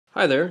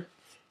Hi there.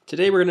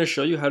 Today we're going to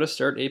show you how to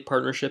start a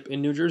partnership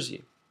in New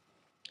Jersey.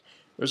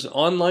 There's an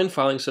online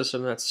filing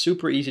system that's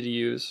super easy to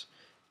use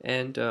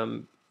and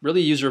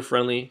really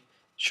user-friendly.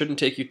 Shouldn't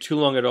take you too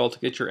long at all to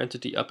get your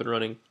entity up and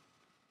running.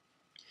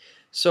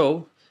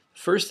 So,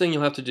 first thing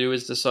you'll have to do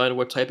is decide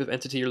what type of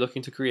entity you're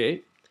looking to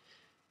create.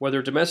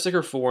 Whether domestic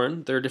or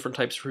foreign, there are different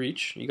types for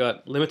each. You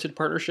got limited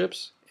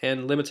partnerships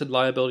and limited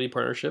liability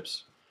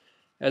partnerships,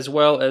 as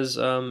well as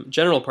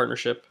general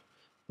partnership,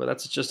 but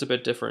that's just a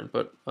bit different.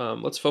 But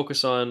let's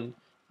focus on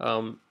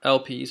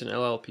LPs and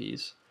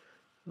LLPs.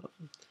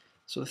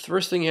 So the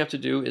first thing you have to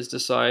do is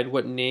decide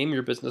what name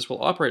your business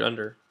will operate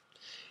under.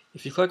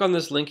 If you click on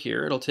this link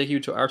here, it'll take you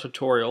to our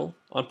tutorial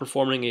on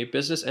performing a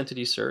business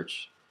entity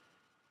search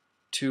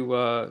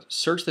to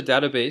search the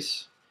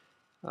database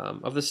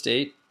of the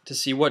state to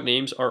see what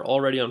names are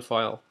already on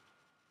file.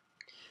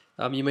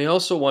 You may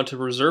also want to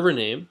reserve a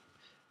name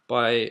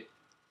by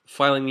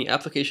filing the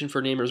application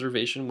for name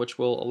reservation, which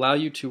will allow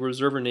you to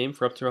reserve a name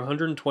for up to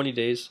 120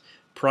 days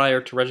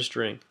prior to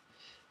registering.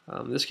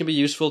 This can be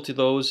useful to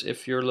those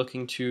if you're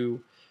looking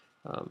to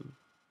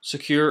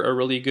secure a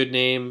really good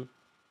name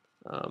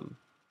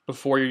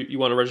before you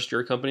want to register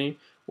your company,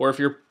 or if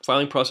your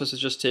filing process is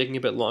just taking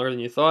a bit longer than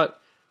you thought.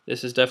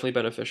 This is definitely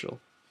beneficial.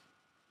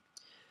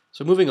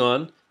 So moving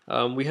on,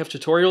 we have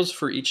tutorials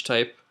for each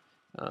type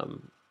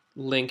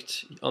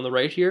linked on the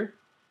right here.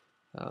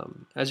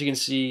 As you can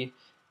see,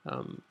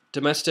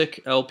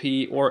 domestic,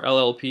 LP, or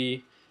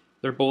LLP,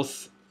 they're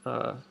both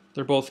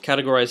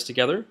categorized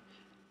together.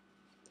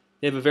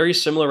 They have a very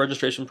similar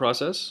registration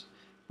process,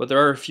 but there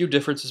are a few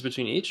differences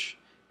between each,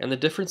 and the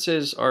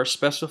differences are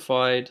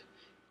specified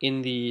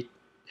in the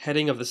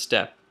heading of the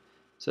step.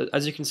 So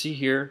as you can see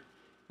here,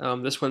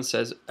 this one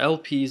says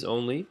LPs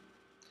only,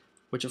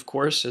 which of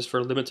course is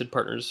for limited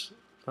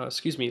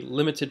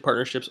limited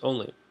partnerships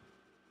only.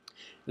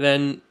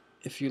 Then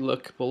if you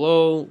look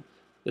below,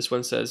 this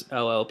one says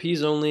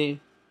LLPs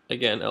only,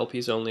 again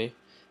LPs only.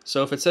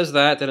 So if it says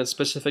that, then it's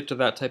specific to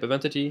that type of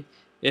entity.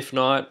 If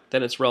not,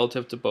 then it's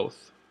relative to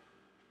both.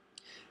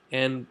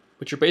 And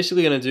what you're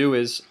basically going to do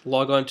is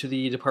log on to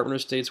the Department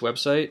of State's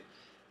website,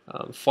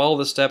 follow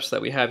the steps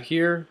that we have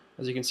here.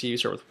 As you can see, you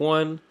start with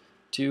 1,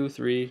 2,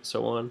 3,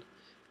 so on.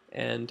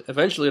 And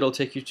eventually it'll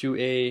take you to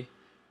a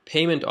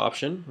payment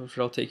option, which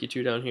I'll take you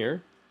to down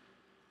here,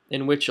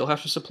 in which you'll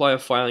have to supply a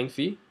filing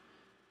fee.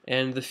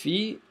 And the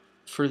fee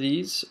for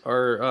these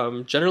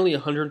are generally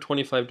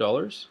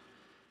 $125.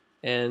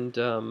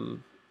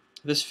 And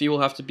this fee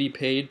will have to be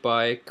paid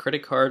by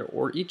credit card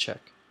or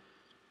e-check.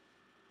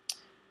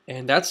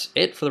 And that's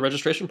it for the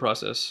registration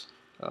process.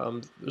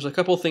 There's a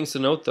couple of things to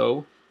note,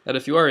 though, that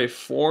if you are a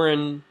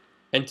foreign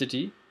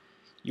entity,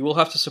 you will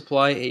have to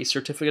supply a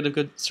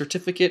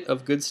certificate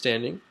of good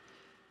standing,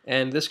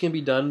 and this can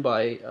be done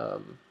by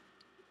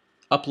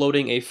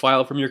uploading a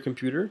file from your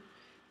computer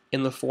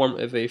in the form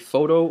of a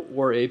photo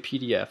or a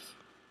PDF.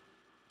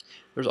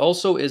 There's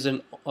also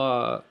an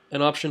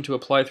option to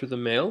apply through the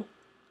mail,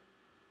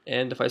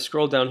 and if I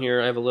scroll down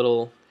here, I have a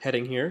little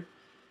heading here.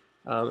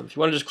 If you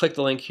want to just click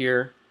the link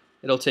here,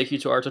 it'll take you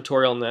to our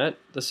tutorial on that.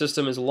 The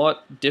system is a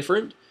lot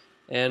different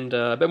and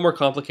a bit more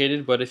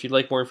complicated, but if you'd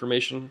like more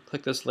information,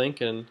 click this link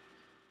and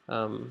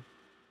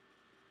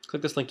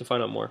click this link to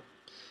find out more.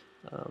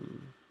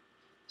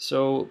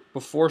 So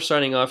before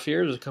signing off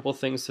here, there's a couple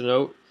things to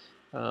note.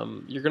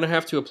 You're going to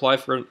have to apply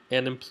for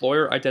an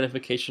employer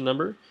identification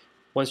number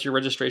once your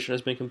registration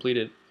has been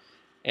completed.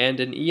 And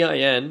an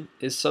EIN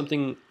is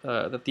something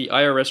that the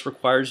IRS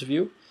requires of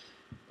you,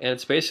 and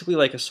it's basically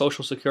like a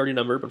social security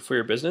number but for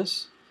your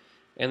business.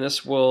 And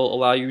this will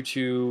allow you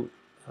to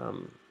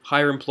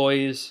hire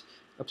employees,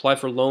 apply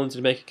for loans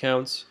and bank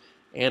accounts,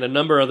 and a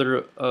number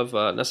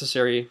of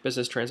necessary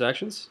business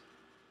transactions.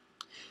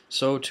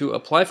 So to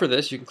apply for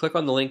this, you can click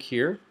on the link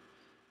here,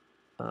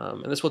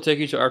 and this will take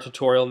you to our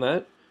tutorial on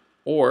that.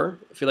 Or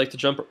if you'd like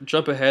to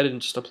jump ahead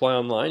and just apply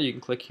online, you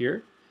can click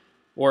here,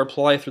 or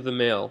apply through the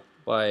mail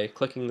by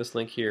clicking this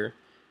link here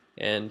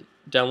and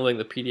downloading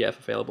the PDF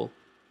available.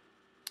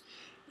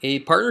 A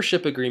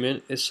partnership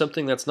agreement is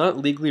something that's not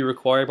legally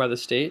required by the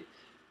state,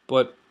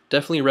 but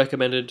definitely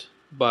recommended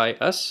by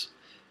us.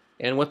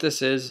 And what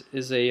this is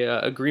a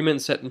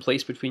agreement set in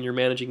place between your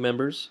managing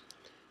members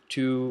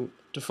to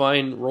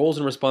define roles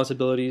and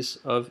responsibilities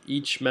of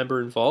each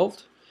member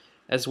involved,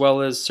 as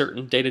well as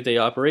certain day-to-day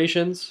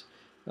operations.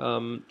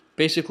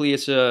 Basically,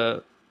 it's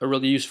a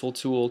really useful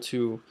tool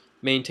to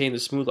maintain the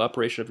smooth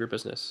operation of your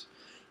business.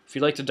 If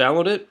you'd like to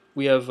download it,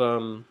 we have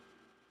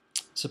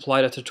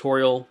supplied a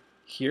tutorial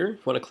here if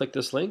you want to click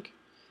this link,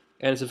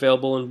 and it's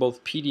available in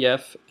both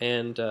PDF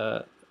and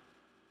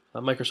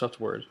Microsoft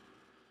Word.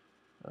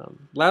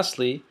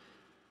 Lastly,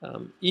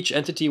 each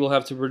entity will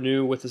have to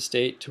renew with the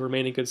state to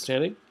remain in good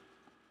standing,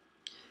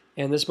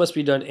 and this must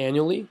be done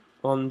annually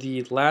on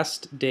the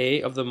last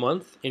day of the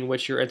month in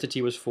which your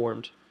entity was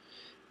formed.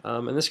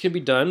 And this can be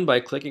done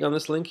by clicking on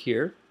this link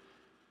here,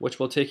 which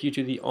will take you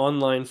to the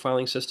online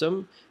filing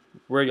system,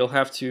 where you'll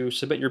have to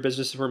submit your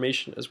business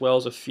information as well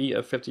as a fee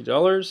of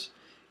 $50,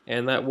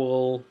 and that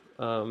will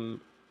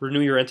renew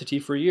your entity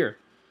for a year.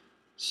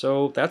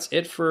 So that's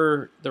it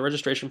for the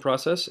registration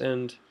process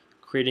and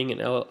creating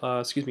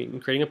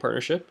creating a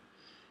partnership.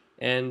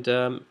 And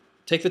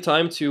take the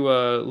time to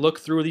look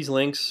through these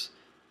links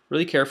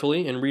really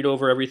carefully and read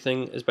over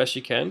everything as best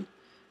you can.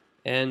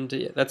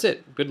 And that's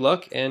it. Good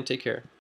luck and take care.